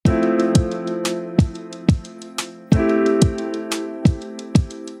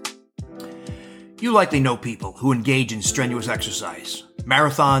You likely know people who engage in strenuous exercise.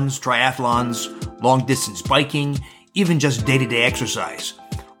 Marathons, triathlons, long-distance biking, even just day-to-day exercise.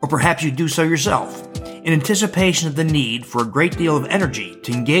 Or perhaps you do so yourself. In anticipation of the need for a great deal of energy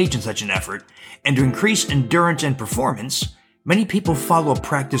to engage in such an effort and to increase endurance and performance, many people follow a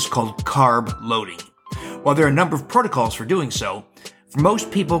practice called carb loading. While there are a number of protocols for doing so, for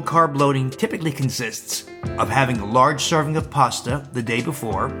most people, carb loading typically consists of having a large serving of pasta the day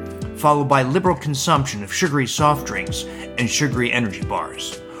before, followed by liberal consumption of sugary soft drinks and sugary energy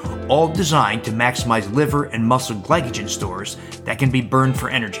bars, all designed to maximize liver and muscle glycogen stores that can be burned for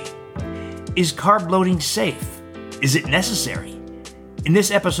energy. Is carb loading safe? Is it necessary? In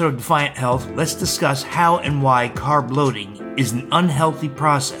this episode of Defiant Health, let's discuss how and why carb loading is an unhealthy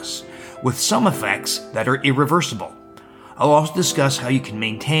process with some effects that are irreversible. I'll also discuss how you can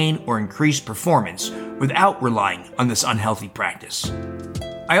maintain or increase performance without relying on this unhealthy practice.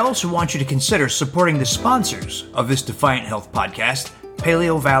 I also want you to consider supporting the sponsors of this Defiant Health podcast,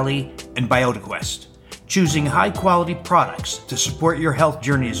 Paleo Valley and BiotiQuest. Choosing high-quality products to support your health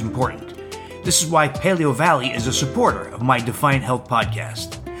journey is important. This is why Paleo Valley is a supporter of my Defiant Health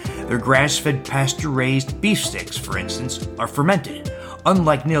podcast. Their grass-fed pasture-raised beef sticks, for instance, are fermented,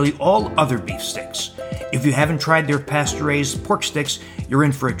 unlike nearly all other beef sticks. If you haven't tried their pasture-raised pork sticks, you're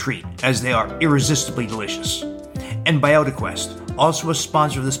in for a treat, as they are irresistibly delicious. And BiotiQuest, also a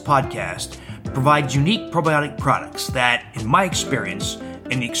sponsor of this podcast, provides unique probiotic products that, in my experience,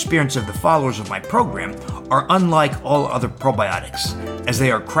 and the experience of the followers of my program, are unlike all other probiotics, as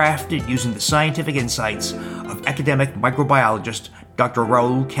they are crafted using the scientific insights of academic microbiologist Dr.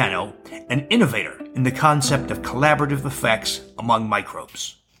 Raul Cano, an innovator in the concept of collaborative effects among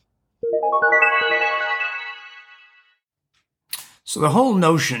microbes. So the whole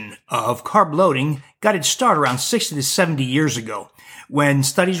notion of carb loading got its start around 60 to 70 years ago, when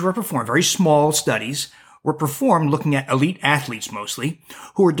studies were performed, very small studies, were performed looking at elite athletes mostly,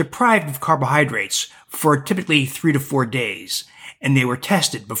 who were deprived of carbohydrates for typically 3 to 4 days. And they were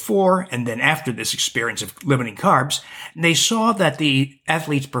tested before and then after this experience of limiting carbs, and they saw that the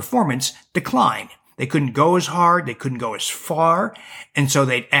athlete's performance declined. They couldn't go as hard, they couldn't go as far, and so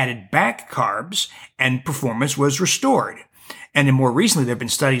they added back carbs, and performance was restored. And then more recently, there have been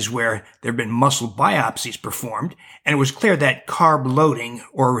studies where there have been muscle biopsies performed, and it was clear that carb loading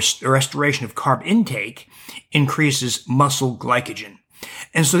or restoration of carb intake increases muscle glycogen.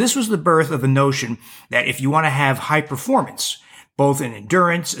 And so this was the birth of the notion that if you want to have high performance, both in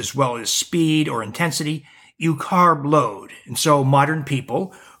endurance as well as speed or intensity, you carb load. And so modern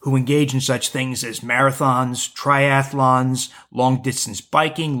people who engage in such things as marathons, triathlons, long-distance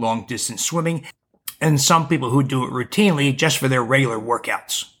biking, long-distance swimming, and some people who do it routinely just for their regular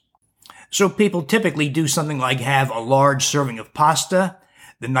workouts. So people typically do something like have a large serving of pasta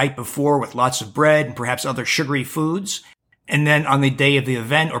the night before with lots of bread and perhaps other sugary foods. And then on the day of the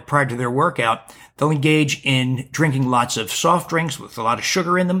event or prior to their workout, they'll engage in drinking lots of soft drinks with a lot of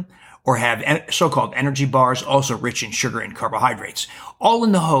sugar in them, or have so-called energy bars also rich in sugar and carbohydrates, all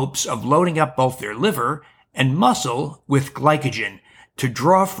in the hopes of loading up both their liver and muscle with glycogen to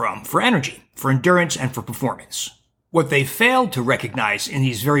draw from for energy, for endurance, and for performance. What they failed to recognize in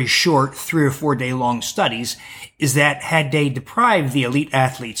these very short 3 or 4 day long studies is that had they deprived the elite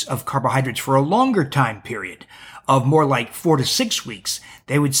athletes of carbohydrates for a longer time period, of more like 4 to 6 weeks,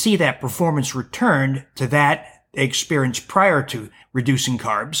 they would see that performance returned to that they experienced prior to reducing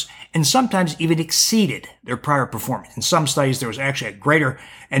carbs, and sometimes even exceeded their prior performance. In some studies, there was actually a greater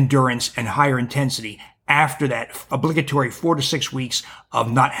endurance and higher intensity after that obligatory 4 to 6 weeks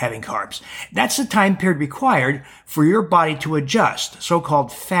of not having carbs. That's the time period required for your body to adjust,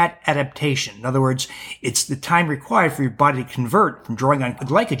 so-called fat adaptation. In other words, it's the time required for your body to convert from drawing on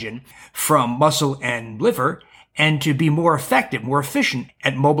glycogen from muscle and liver and to be more effective, more efficient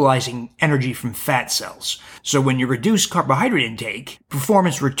at mobilizing energy from fat cells. So when you reduce carbohydrate intake,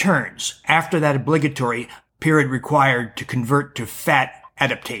 performance returns after that obligatory period required to convert to fat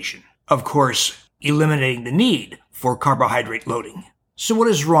adaptation. Of course, eliminating the need for carbohydrate loading. So what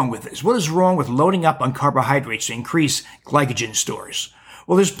is wrong with this? What is wrong with loading up on carbohydrates to increase glycogen stores?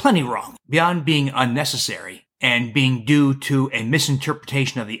 Well, there's plenty wrong. Beyond being unnecessary and being due to a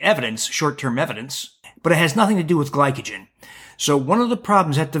misinterpretation of the evidence, short-term evidence, but it has nothing to do with glycogen. So one of the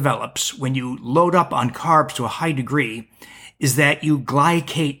problems that develops when you load up on carbs to a high degree is that you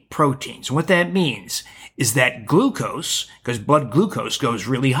glycate proteins. And what that means is that glucose, because blood glucose goes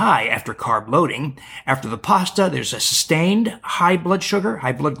really high after carb loading. After the pasta, there's a sustained high blood sugar,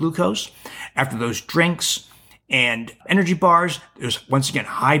 high blood glucose. After those drinks and energy bars, there's once again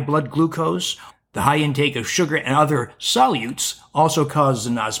high blood glucose. The high intake of sugar and other solutes also causes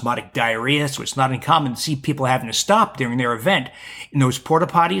an osmotic diarrhea, so it's not uncommon to see people having to stop during their event in those porta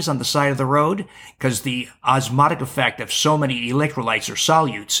potties on the side of the road because the osmotic effect of so many electrolytes or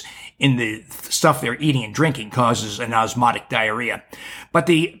solutes in the stuff they're eating and drinking causes an osmotic diarrhea. But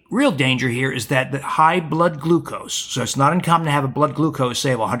the real danger here is that the high blood glucose, so it's not uncommon to have a blood glucose,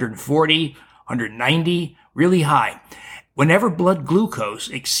 say, of 140, 190, really high. Whenever blood glucose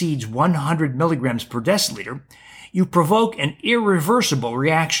exceeds 100 milligrams per deciliter, you provoke an irreversible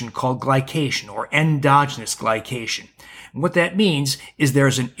reaction called glycation or endogenous glycation. And what that means is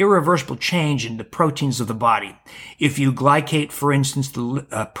there's an irreversible change in the proteins of the body. If you glycate, for instance,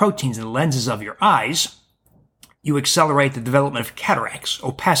 the proteins in the lenses of your eyes, you accelerate the development of cataracts,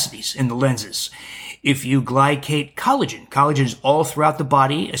 opacities in the lenses. If you glycate collagen is all throughout the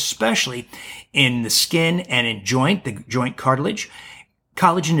body, especially in the skin and in the joint cartilage.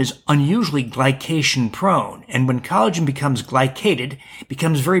 Collagen is unusually glycation prone, and when collagen becomes glycated, it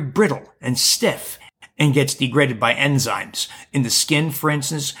becomes very brittle and stiff and gets degraded by enzymes. In the skin, for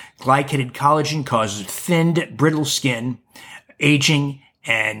instance, glycated collagen causes thinned, brittle skin, aging,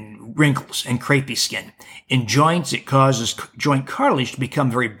 and wrinkles and crepey skin. In joints, it causes joint cartilage to become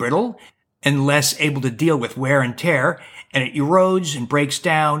very brittle and less able to deal with wear and tear, and it erodes and breaks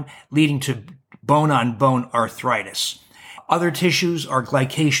down, leading to bone-on-bone arthritis. Other tissues are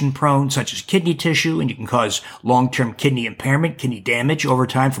glycation prone, such as kidney tissue, and you can cause long-term kidney impairment, kidney damage over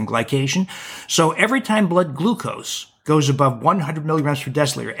time from glycation. So every time blood glucose goes above 100 milligrams per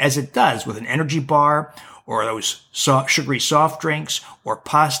deciliter, as it does with an energy bar or those sugary soft drinks or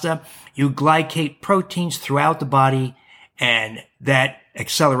pasta, you glycate proteins throughout the body, and that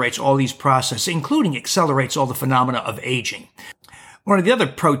accelerates all these processes, including accelerates all the phenomena of aging. One of the other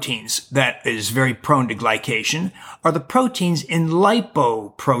proteins that is very prone to glycation are the proteins in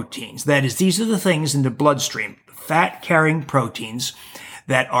lipoproteins. That is, these are the things in the bloodstream, fat-carrying proteins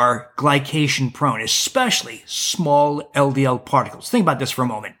that are glycation prone, especially small LDL particles. Think about this for a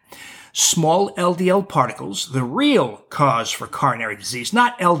moment. Small LDL particles, the real cause for coronary disease,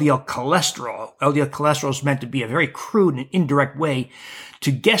 not LDL cholesterol. LDL cholesterol is meant to be a very crude and indirect way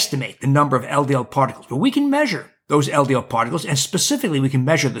to guesstimate the number of LDL particles. But we can measure those LDL particles, and specifically we can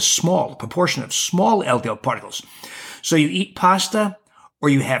measure the proportion of small LDL particles. So you eat pasta, or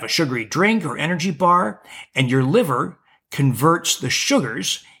you have a sugary drink or energy bar, and your liver converts the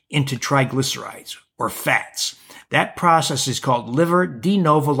sugars into triglycerides or fats. That process is called liver de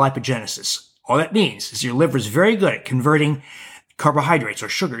novo lipogenesis. All that means is your liver is very good at converting carbohydrates or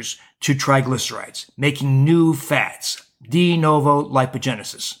sugars to triglycerides, making new fats. De novo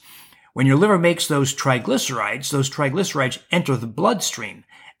lipogenesis. When your liver makes those triglycerides enter the bloodstream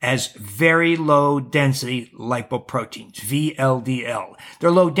as very low density lipoproteins, VLDL.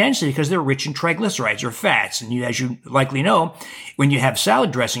 They're low density because they're rich in triglycerides or fats. And as you likely know, when you have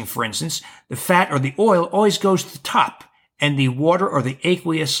salad dressing, for instance, the fat or the oil always goes to the top and the water or the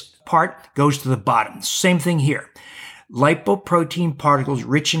aqueous part goes to the bottom. Same thing here. Lipoprotein particles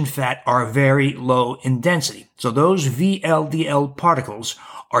rich in fat are very low in density. So those VLDL particles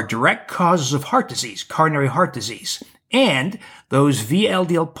are direct causes of heart disease, coronary heart disease. And those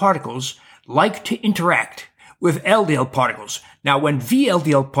VLDL particles like to interact with LDL particles. Now, when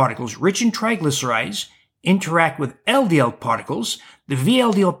VLDL particles rich in triglycerides interact with LDL particles, the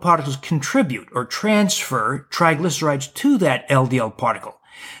VLDL particles contribute or transfer triglycerides to that LDL particle.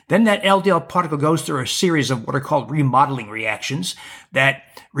 Then that LDL particle goes through a series of what are called remodeling reactions that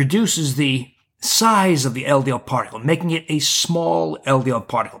reduces the size of the LDL particle, making it a small LDL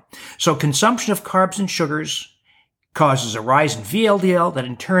particle. So consumption of carbs and sugars causes a rise in VLDL that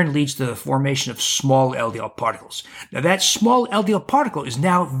in turn leads to the formation of small LDL particles. Now that small LDL particle is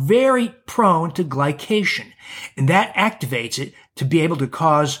now very prone to glycation, and that activates it to be able to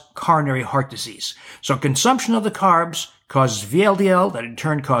cause coronary heart disease. So consumption of the carbs causes VLDL that in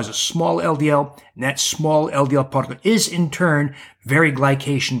turn causes small LDL, and that small LDL particle is in turn very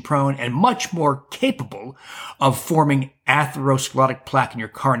glycation prone and much more capable of forming atherosclerotic plaque in your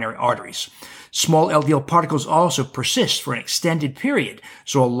coronary arteries. Small LDL particles also persist for an extended period.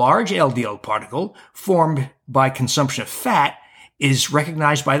 So a large LDL particle formed by consumption of fat is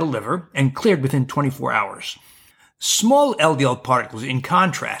recognized by the liver and cleared within 24 hours. Small LDL particles, in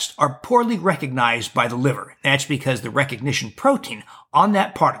contrast, are poorly recognized by the liver. That's because the recognition protein on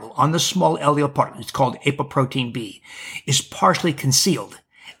that particle, on the small LDL particle, it's called apoprotein B, is partially concealed,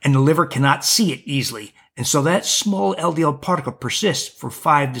 and the liver cannot see it easily And so that small LDL particle persists for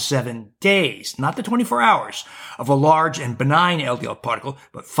 5 to 7 days, not the 24 hours of a large and benign LDL particle,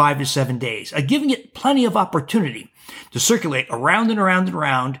 but 5 to 7 days, giving it plenty of opportunity to circulate around and around and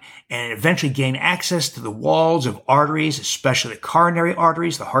around and eventually gain access to the walls of arteries, especially the coronary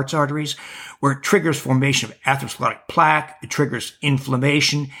arteries, the heart's arteries, where it triggers formation of atherosclerotic plaque, it triggers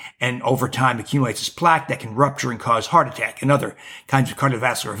inflammation, and over time accumulates as plaque that can rupture and cause heart attack and other kinds of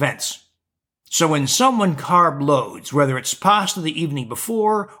cardiovascular events. So when someone carb loads, whether it's pasta the evening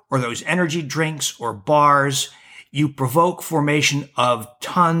before or those energy drinks or bars, you provoke formation of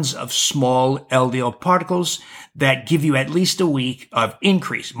tons of small LDL particles that give you at least a week of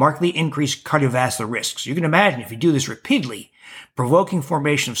markedly increased cardiovascular risks. You can imagine if you do this repeatedly, provoking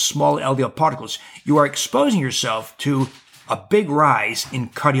formation of small LDL particles, you are exposing yourself to a big rise in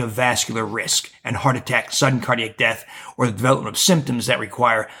cardiovascular risk and heart attack, sudden cardiac death, or the development of symptoms that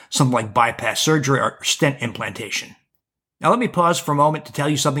require something like bypass surgery or stent implantation. Now let me pause for a moment to tell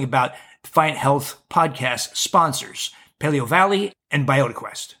you something about Defiant Health podcast sponsors, Paleo Valley and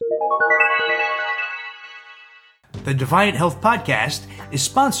BiotiQuest. The Defiant Health podcast is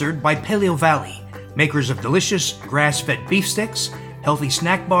sponsored by Paleo Valley, makers of delicious grass-fed beef sticks, healthy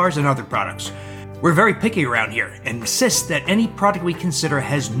snack bars, and other products. We're very picky around here and insist that any product we consider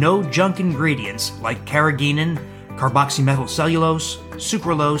has no junk ingredients like carrageenan, carboxymethylcellulose,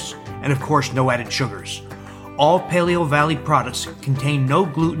 sucralose, and of course no added sugars. All Paleo Valley products contain no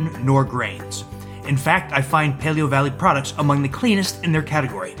gluten nor grains. In fact, I find Paleo Valley products among the cleanest in their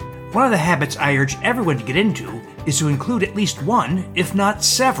category. One of the habits I urge everyone to get into is to include at least one, if not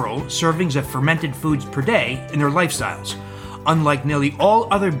several, servings of fermented foods per day in their lifestyles. Unlike nearly all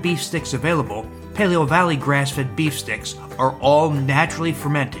other beef sticks available, Paleo Valley grass-fed beef sticks are all naturally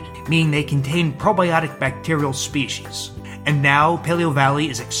fermented, meaning they contain probiotic bacterial species. And now Paleo Valley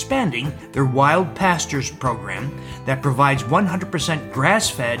is expanding their wild pastures program that provides 100%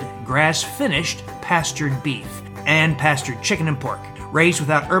 grass-fed, grass-finished pastured beef and pastured chicken and pork, raised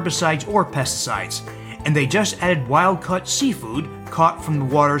without herbicides or pesticides. And they just added wild-caught seafood caught from the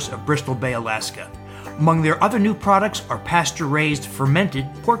waters of Bristol Bay, Alaska. Among their other new products are pasture-raised fermented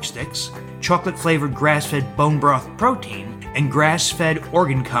pork sticks, chocolate-flavored grass-fed bone broth protein, and grass-fed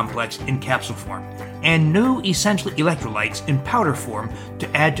organ complex in capsule form, and new essential electrolytes in powder form to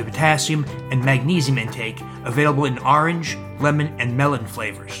add to potassium and magnesium intake, available in orange, lemon, and melon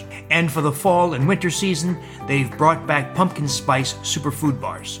flavors. And for the fall and winter season, they've brought back pumpkin spice superfood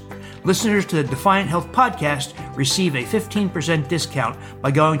bars. Listeners to the Defiant Health podcast receive a 15% discount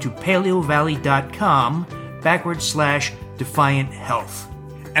by going to paleovalley.com/Defiant Health.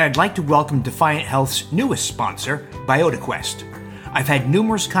 And I'd like to welcome Defiant Health's newest sponsor, BiotiQuest. I've had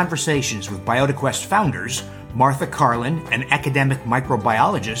numerous conversations with BiotiQuest founders, Martha Carlin and academic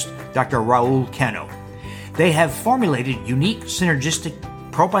microbiologist Dr. Raul Cano. They have formulated unique synergistic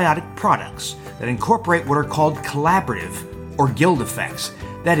probiotic products that incorporate what are called collaborative or guild effects.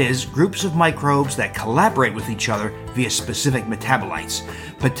 That is, groups of microbes that collaborate with each other via specific metabolites,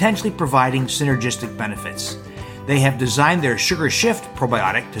 potentially providing synergistic benefits. They have designed their Sugar Shift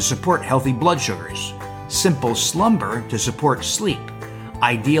probiotic to support healthy blood sugars, Simple Slumber to support sleep,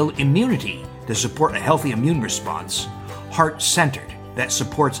 Ideal Immunity to support a healthy immune response, Heart Centered that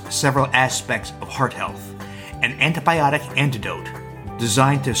supports several aspects of heart health, and Antibiotic Antidote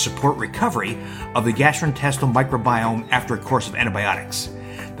designed to support recovery of the gastrointestinal microbiome after a course of antibiotics.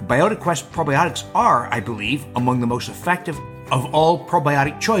 The BiotiQuest probiotics are, I believe, among the most effective of all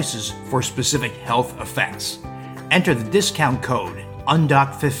probiotic choices for specific health effects. Enter the discount code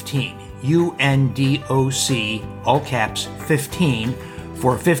UNDOC15, UNDOC, all caps, 15,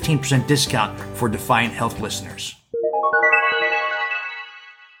 for a 15% discount for Defiant Health listeners.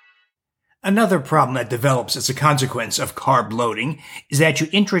 Another problem that develops as a consequence of carb loading is that you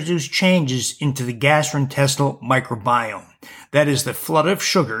introduce changes into the gastrointestinal microbiome. That is, the flood of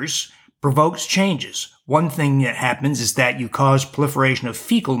sugars provokes changes. One thing that happens is that you cause proliferation of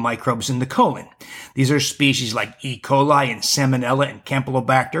fecal microbes in the colon. These are species like E. coli and Salmonella and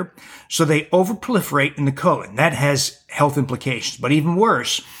Campylobacter, so they overproliferate in the colon. That has health implications, but even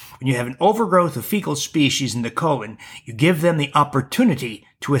worse, when you have an overgrowth of fecal species in the colon, you give them the opportunity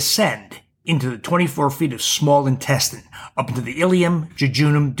to ascend into the 24 feet of small intestine, up into the ileum,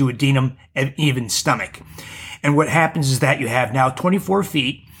 jejunum, duodenum, and even stomach. And what happens is that you have now 24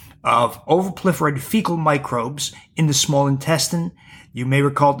 feet of overproliferated fecal microbes in the small intestine. You may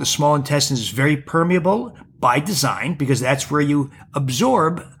recall the small intestine is very permeable by design because that's where you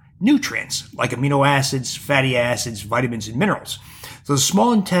absorb nutrients like amino acids, fatty acids, vitamins, and minerals. So the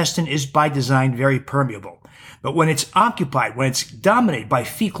small intestine is by design very permeable. But when it's occupied, when it's dominated by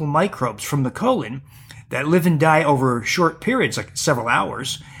fecal microbes from the colon, that live and die over short periods, like several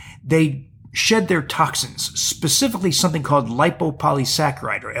hours, they shed their toxins, specifically something called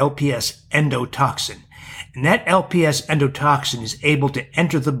lipopolysaccharide, or LPS endotoxin. And that LPS endotoxin is able to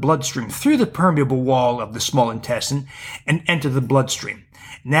enter the bloodstream through the permeable wall of the small intestine and enter the bloodstream.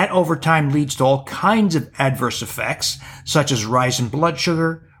 And that over time leads to all kinds of adverse effects, such as rise in blood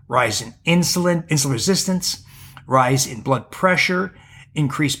sugar, rise in insulin resistance, rise in blood pressure,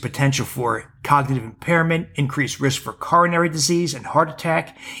 increased potential for cognitive impairment, increased risk for coronary disease and heart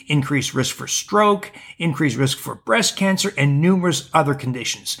attack, increased risk for stroke, increased risk for breast cancer, and numerous other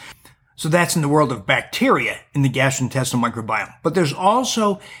conditions. So that's in the world of bacteria in the gastrointestinal microbiome. But there's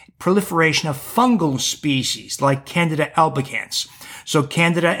also proliferation of fungal species like Candida albicans. So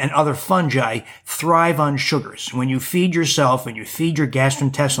Candida and other fungi thrive on sugars. When you feed yourself and you feed your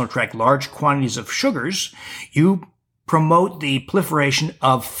gastrointestinal tract large quantities of sugars, you promote the proliferation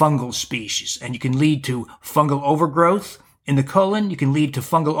of fungal species, and you can lead to fungal overgrowth in the colon. You can lead to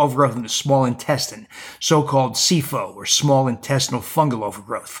fungal overgrowth in the small intestine, so-called SIFO, or small intestinal fungal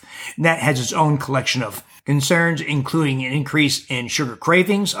overgrowth. And that has its own collection of concerns, including an increase in sugar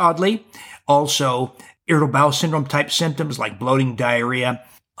cravings, oddly, also irritable bowel syndrome type symptoms like bloating, diarrhea,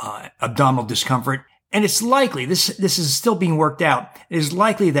 abdominal discomfort. And it's likely, this is still being worked out, it is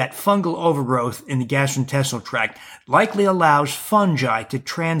likely that fungal overgrowth in the gastrointestinal tract likely allows fungi to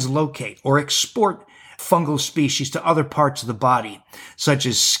translocate or export fungal species to other parts of the body, such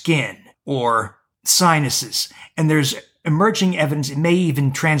as skin or sinuses. And there's emerging evidence it may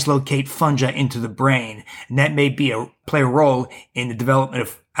even translocate fungi into the brain, and that may play a role in the development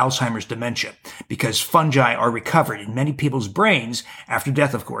of Alzheimer's dementia, because fungi are recovered in many people's brains, after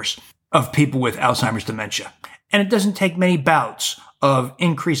death, of course, of people with Alzheimer's dementia. And it doesn't take many bouts of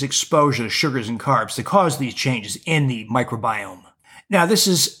increased exposure to sugars and carbs to cause these changes in the microbiome. Now, this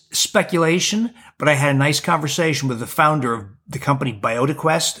is speculation, but I had a nice conversation with the founder of the company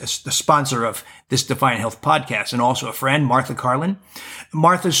BiotaQuest, the sponsor of this Defiant Health podcast, and also a friend, Martha Carlin.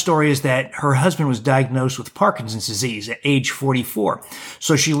 Martha's story is that her husband was diagnosed with Parkinson's disease at age 44.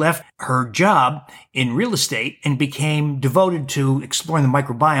 So she left her job in real estate and became devoted to exploring the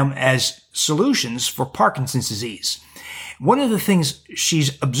microbiome as solutions for Parkinson's disease. One of the things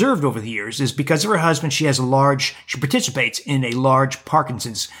she's observed over the years is because of her husband, she participates in a large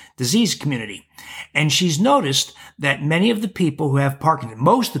Parkinson's disease community. And she's noticed that many of the people who have Parkinson's,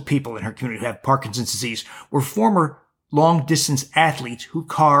 most of the people in her community who have Parkinson's disease, were former long-distance athletes who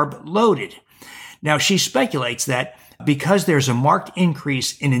carb loaded. Now, she speculates that because there's a marked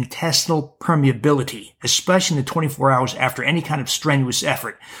increase in intestinal permeability, especially in the 24 hours after any kind of strenuous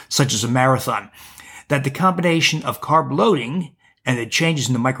effort, such as a marathon, that the combination of carb loading and the changes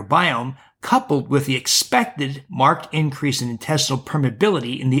in the microbiome, coupled with the expected marked increase in intestinal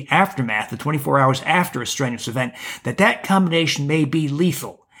permeability in the aftermath, the 24 hours after a strenuous event, that combination may be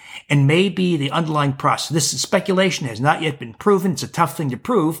lethal and may be the underlying process. This speculation has not yet been proven. It's a tough thing to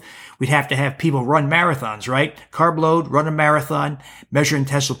prove. We'd have to have people run marathons, right? Carb load, run a marathon, measure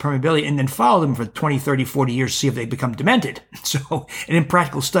intestinal permeability, and then follow them for 20, 30, 40 years to see if they become demented. So an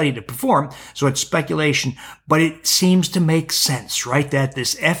impractical study to perform. So it's speculation, but it seems to make sense, right? That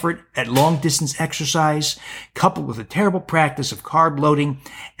this effort at long distance exercise, coupled with a terrible practice of carb loading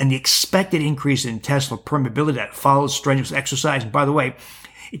and the expected increase in intestinal permeability that follows strenuous exercise. And by the way,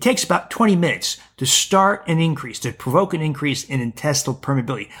 it takes about 20 minutes to provoke an increase in intestinal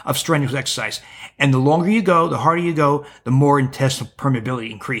permeability of strenuous exercise. And the longer you go, the harder you go, the more intestinal permeability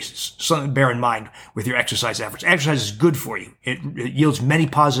increases. Something to bear in mind with your exercise efforts. Exercise is good for you. It yields many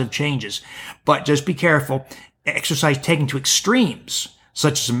positive changes. But just be careful. Exercise taken to extremes,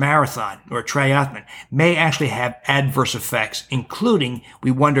 such as a marathon or a triathlon, may actually have adverse effects, including,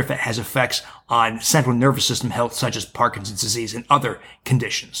 we wonder if it has effects on central nervous system health, such as Parkinson's disease and other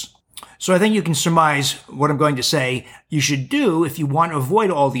conditions. So I think you can surmise what I'm going to say you should do if you want to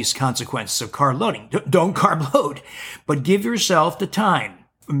avoid all these consequences of carb loading. Don't carb load, but give yourself the time,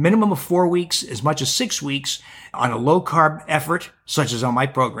 a minimum of 4 weeks, as much as 6 weeks, on a low carb effort, such as on my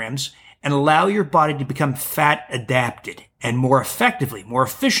programs, and allow your body to become fat adapted and more effectively, more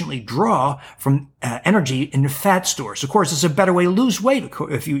efficiently draw from energy in the fat stores. Of course, it's a better way to lose weight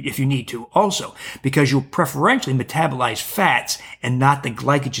if you need to also, because you'll preferentially metabolize fats and not the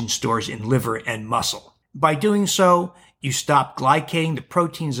glycogen stores in liver and muscle. By doing so, you stop glycating the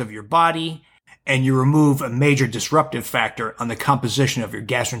proteins of your body and you remove a major disruptive factor on the composition of your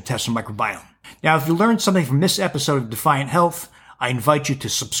gastrointestinal microbiome. Now, if you learned something from this episode of Defiant Health, I invite you to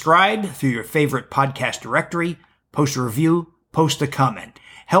subscribe through your favorite podcast directory, post a review, post a comment.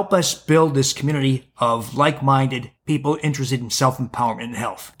 Help us build this community of like-minded people interested in self-empowerment and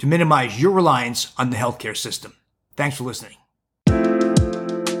health to minimize your reliance on the healthcare system. Thanks for listening.